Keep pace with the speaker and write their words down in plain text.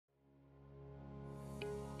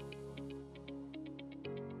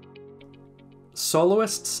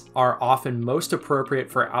Soloists are often most appropriate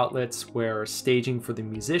for outlets where staging for the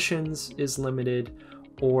musicians is limited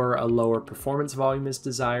or a lower performance volume is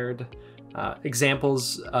desired.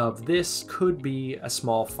 Examples of this could be a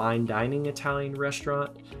small fine dining Italian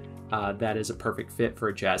restaurant that is a perfect fit for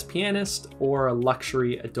a jazz pianist, or a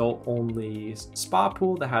luxury adult-only spa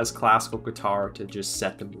pool that has classical guitar to just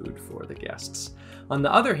set the mood for the guests. On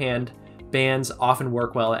the other hand, bands often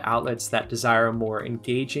work well at outlets that desire a more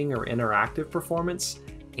engaging or interactive performance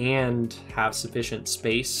and have sufficient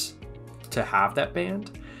space to have that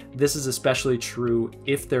band. This is especially true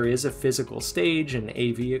if there is a physical stage and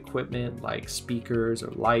AV equipment like speakers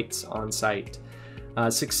or lights on site.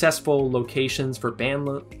 Successful locations for band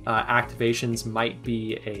activations might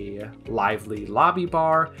be a lively lobby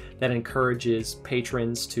bar that encourages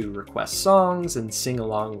patrons to request songs and sing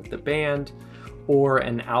along with the band, or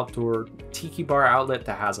an outdoor tiki bar outlet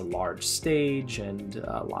that has a large stage and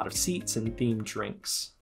a lot of seats and themed drinks.